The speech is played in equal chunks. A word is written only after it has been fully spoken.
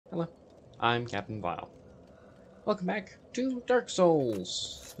I'm Captain Vile. Welcome back to Dark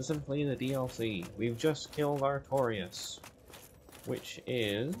Souls, specifically the DLC. We've just killed Artorias, which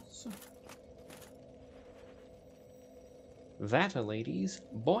is that a lady's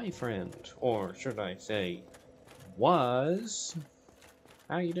boyfriend, or should I say, was.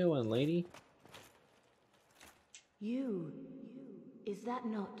 How you doing, lady? You. Is that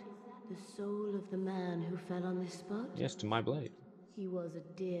not the soul of the man who fell on this spot? Yes, to my blade. He was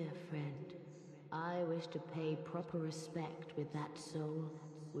a dear friend. I wish to pay proper respect with that soul.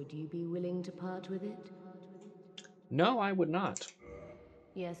 Would you be willing to part with it? No, I would not.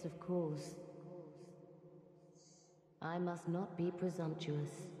 Yes, of course. I must not be presumptuous.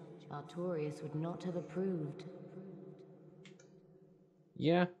 Artorias would not have approved.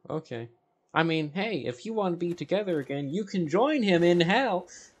 Yeah, okay. I mean, hey, if you want to be together again, you can join him in hell.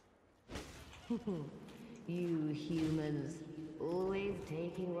 You humans, always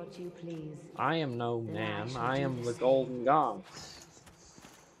taking what you please. I am no Then man, shall I do am the same. Golden Gong.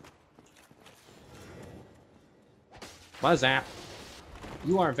 Buzzap,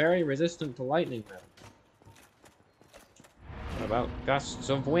 you are very resistant to lightning, though. What about gusts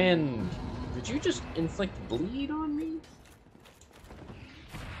of wind? Did you just inflict bleed on me?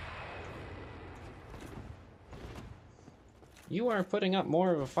 You are putting up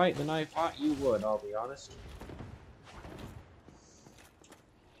more of a fight than I thought you would, I'll be honest.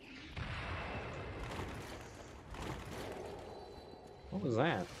 What was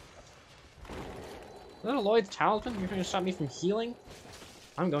that? Is that a Lloyd's talisman? You're going to stop me from healing?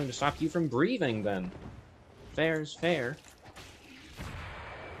 I'm going to stop you from breathing, then. Fair's fair.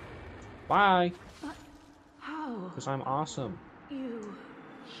 Bye! How? Because I'm awesome. You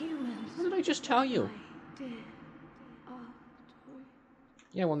humans. What did I just tell you? My dear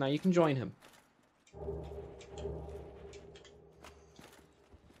Yeah, well, now you can join him.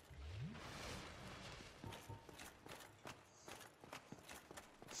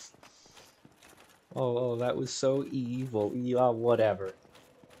 Oh, that was so evil. Yeah, whatever.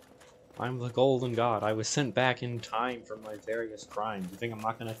 I'm the Golden God. I was sent back in time for my various crimes. You think I'm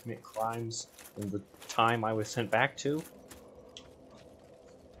not going to commit crimes in the time I was sent back to?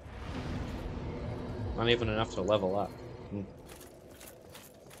 Not even enough to level up.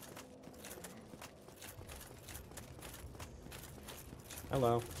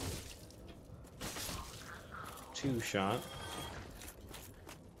 Hello. Two-shot.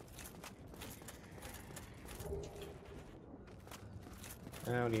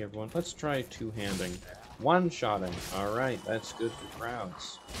 Howdy, everyone. Let's try two-handing. One-shotting. Alright, that's good for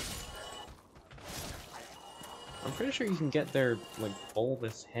crowds. I'm pretty sure you can get their, like,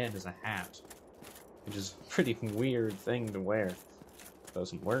 bulbous head as a hat. Which is a pretty weird thing to wear.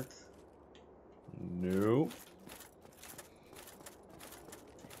 Doesn't work. Nope.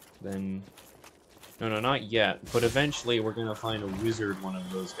 Then... No, not yet. But eventually we're gonna find a wizard one of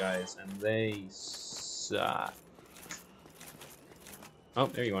those guys, and they suck. Oh,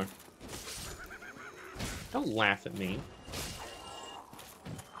 there you are. Don't laugh at me.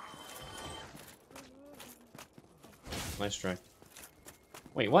 Nice try.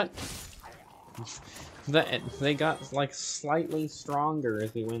 Wait, what? They got, like, slightly stronger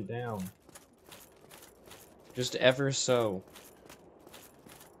as they went down. Just ever so.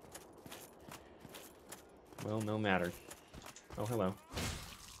 Well, no matter. Oh, hello.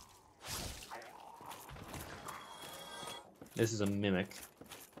 This is a mimic.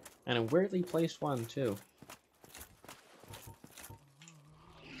 And a weirdly placed one, too.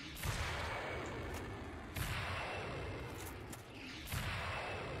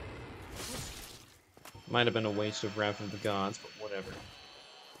 Might have been a waste of Wrath of the Gods, but whatever.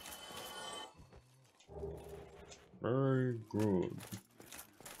 Very good.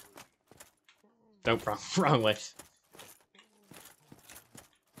 Nope, wrong way.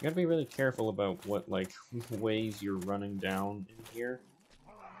 You gotta be really careful about what, like, ways you're running down in here.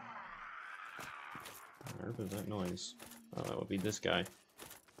 Where was that noise? Oh, that would be this guy.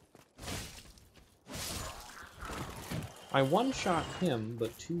 I one-shot him,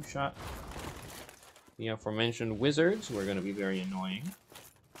 but two-shot the aforementioned wizards, who are gonna be very annoying.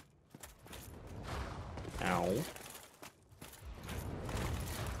 Ow.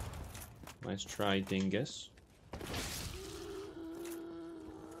 Nice try, dingus.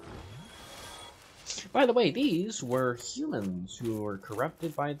 By the way, these were humans who were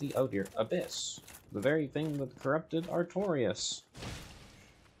corrupted by the Outer Abyss. The very thing that corrupted Artorias.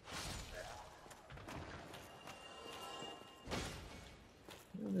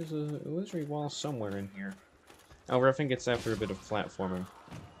 There's a illusory wall somewhere in here. Oh, I think it's after a bit of platforming.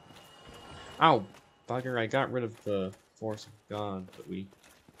 Ow! Bugger, I got rid of the Force of God, but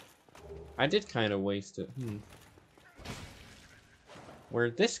I did kind of waste it.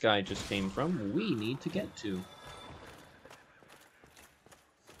 Where this guy just came from, we need to get to.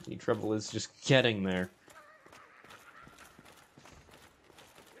 The trouble is just getting there.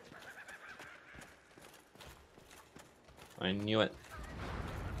 I knew it.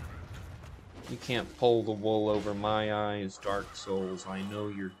 You can't pull the wool over my eyes, Dark Souls. I know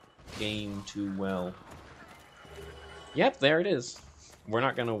your game too well. Yep, there it is. We're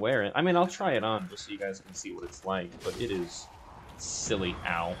not gonna wear it. I mean, I'll try it on just so you guys can see what it's like, but it is silly.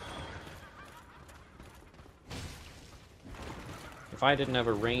 Ow. If I didn't have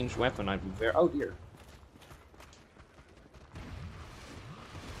a ranged weapon, I'd be very... Oh, dear.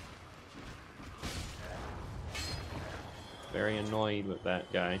 Very annoyed with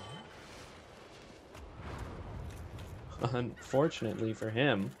that guy. Unfortunately for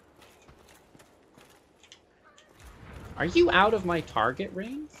him... Are you out of my target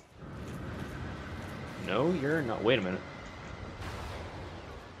range? No, you're not. Wait a minute.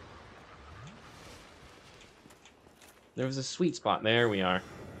 There was a sweet spot. There we are.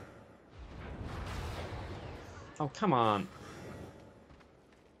 Oh, come on.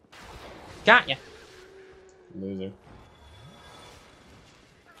 Got ya! Loser.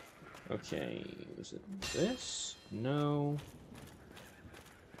 Okay, was it this? No.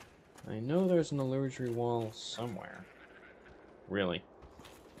 I know there's an illusory wall somewhere. Really?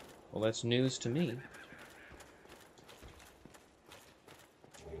 Well, that's news to me.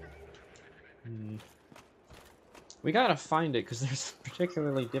 We gotta find it, because there's a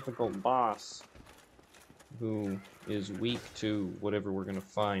particularly difficult boss who is weak to whatever we're gonna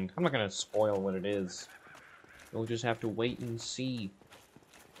find. I'm not gonna spoil what it is. You'll just have to wait and see.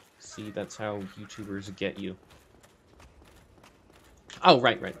 See, that's how YouTubers get you. Oh,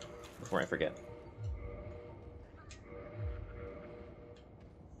 right. Before I forget.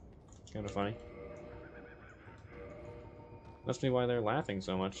 Kind of funny. Must be why they're laughing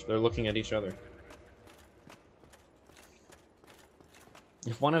so much. They're looking at each other.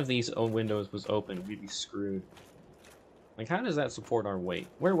 If one of these windows was open, we'd be screwed. Like, how does that support our weight?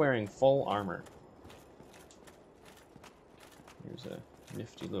 We're wearing full armor. Here's a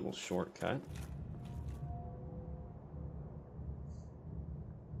nifty little shortcut.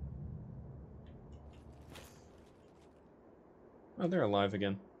 Oh, they're alive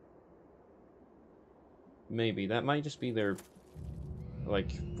again. Maybe. That might just be their, like,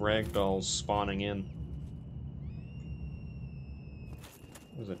 ragdolls spawning in.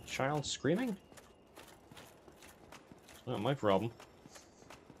 Was a child screaming? It's not my problem.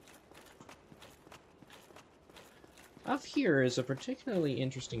 Up here is a particularly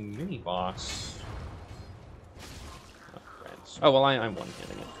interesting mini-boss. Oh, well, I'm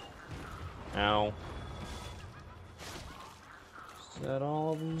one-hitting it. Ow. Is that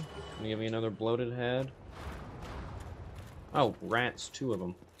all of them? Can you give me another bloated head? Oh, rats, 2 of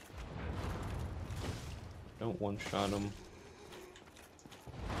them. Don't one-shot them.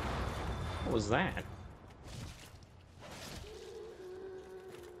 What was that?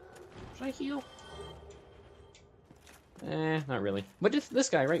 Should I heal? Not really. But just this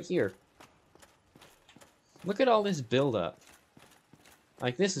guy right here. Look at all this build-up.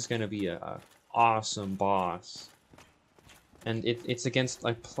 Like, this is gonna be a awesome boss. And it's against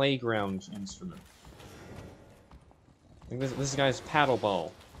a playground instrument. Like this guy's paddle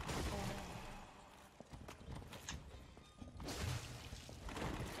ball.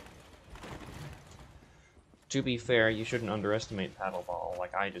 To be fair, you shouldn't underestimate paddle ball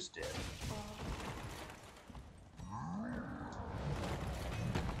like I just did.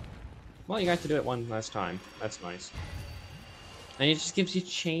 Well, you got to do it one last time. That's nice. And it just gives you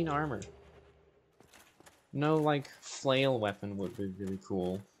chain armor. No, like, flail weapon would be really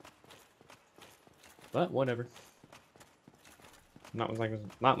cool. But, whatever. Not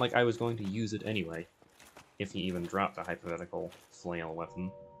like I was going to use it anyway. If he even dropped a hypothetical flail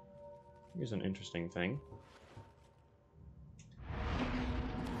weapon. Here's an interesting thing.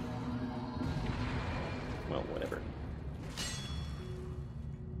 Well, whatever.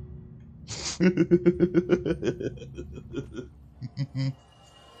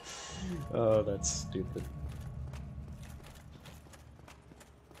 Oh, that's stupid.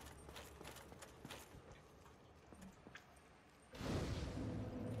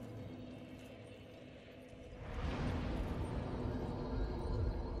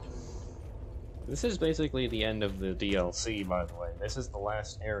 This is basically the end of the DLC, by the way. This is the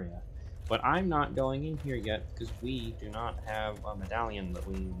last area. But I'm not going in here yet because we do not have a medallion that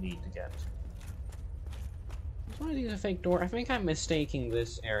we need to get. Is one of these a fake door? I think I'm mistaking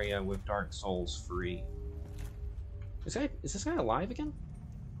this area with Dark Souls 3. Is this guy alive again?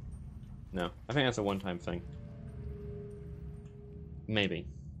 No, I think that's a one-time thing. Maybe.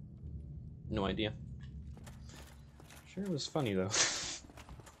 No idea. Sure was funny, though.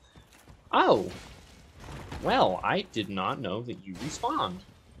 Oh! Well, I did not know that you respawned.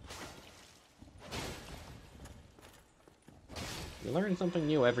 You learn something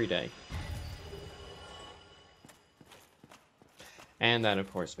new every day. And that,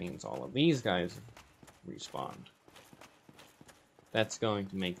 of course, means all of these guys respawned. That's going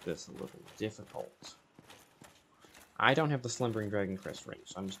to make this a little difficult. I don't have the Slumbering Dragon Crest ring,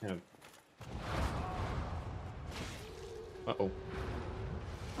 so I'm just gonna... Uh-oh.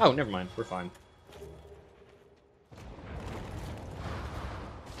 Oh, never mind. We're fine.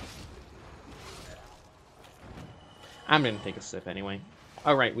 I'm gonna take a sip anyway.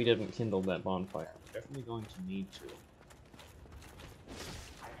 Oh, right, we didn't kindle that bonfire. We're definitely going to need to.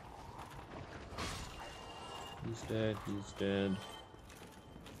 He's dead, he's dead.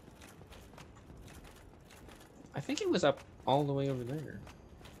 I think it was up all the way over there.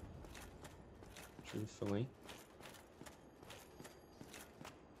 Truthfully.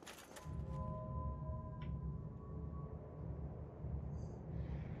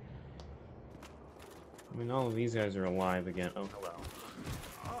 I mean, all of these guys are alive again. Oh, hello.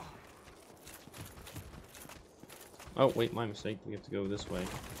 Oh, wait, my mistake. We have to go this way.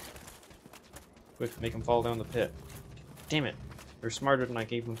 Quick, make them fall down the pit. Damn it. They're smarter than I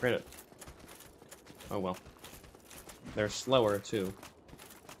gave them credit. Oh, well. They're slower, too.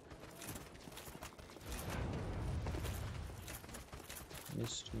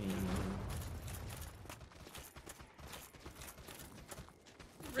 Missed me.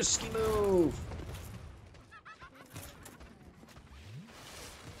 Risky move!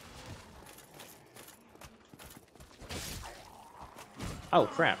 Oh,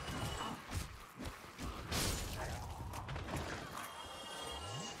 crap.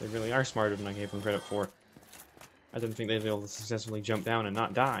 They really are smarter than I gave them credit for. I didn't think they'd be able to successfully jump down and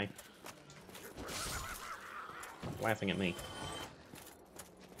not die. Laughing at me.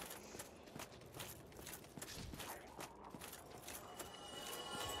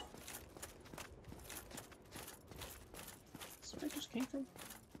 Is that where I just came from?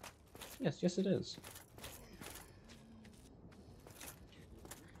 Yes, it is.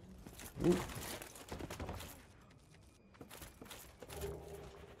 Ooh.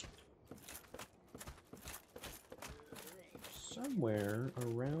 Somewhere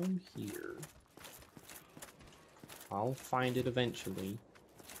around here. I'll find it eventually.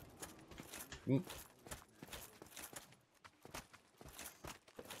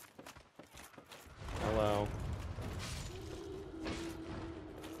 Hello.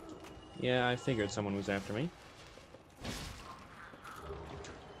 Yeah, I figured someone was after me.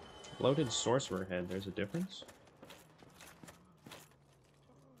 Bloated sorcerer head, there's a difference?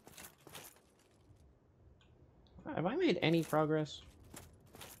 Have I made any progress?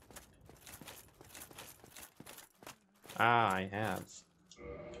 Ah, I have.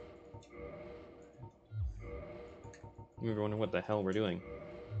 We were wondering what the hell we're doing.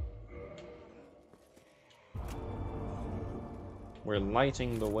 We're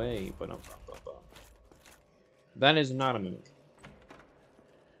lighting the way, but that is not a mimic.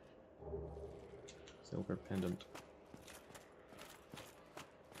 Silver pendant.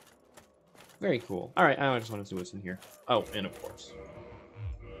 Very cool. Alright, I just want to see what's in here. Oh, and of course.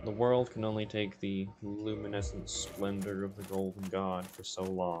 The world can only take the luminescent splendor of the golden god for so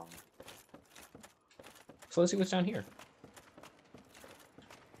long. So let's see what's down here.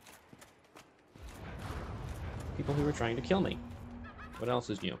 People who were trying to kill me. What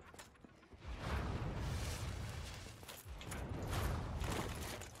else is new?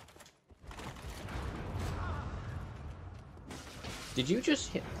 Did you just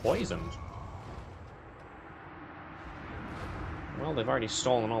hit poisoned? Well, they've already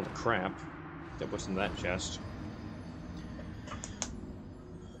stolen all the crap that was in that chest.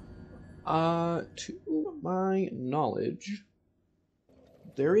 To my knowledge,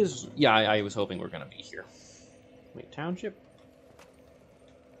 there is... Yeah, I was hoping we were gonna be here. Wait, township?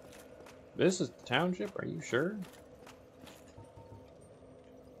 This is the township? Are you sure?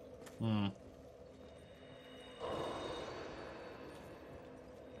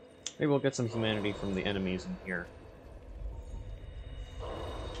 Maybe we'll get some humanity from the enemies in here.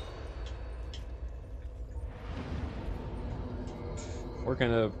 We're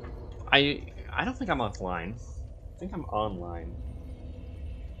gonna... I don't think I'm offline. I think I'm online.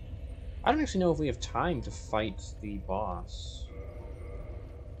 I don't actually know if we have time to fight the boss.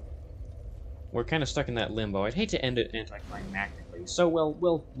 We're kind of stuck in that limbo. I'd hate to end it anticlimactically, so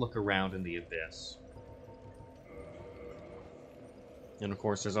we'll look around in the abyss. And of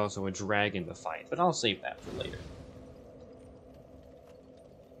course, there's also a dragon to fight, but I'll save that for later.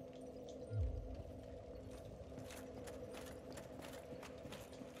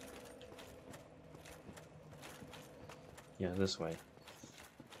 Yeah, this way.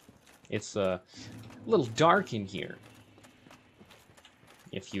 It's a little dark in here,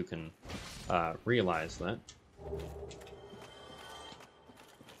 if you can realize that.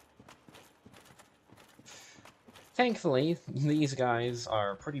 Thankfully, these guys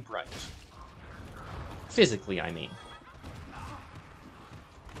are pretty bright. Physically, I mean.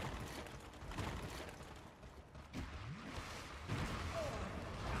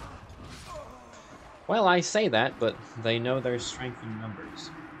 Well, I say that, but they know there's strength in numbers.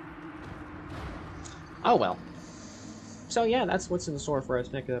 Oh well. So yeah, that's what's in store for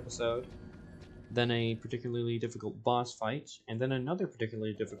us next episode. Then a particularly difficult boss fight, and then another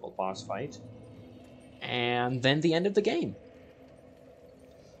particularly difficult boss fight, and then the end of the game.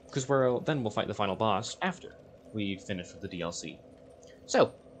 Because then we'll fight the final boss after we finish with the DLC.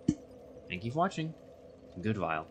 So, thank you for watching. Goodbye.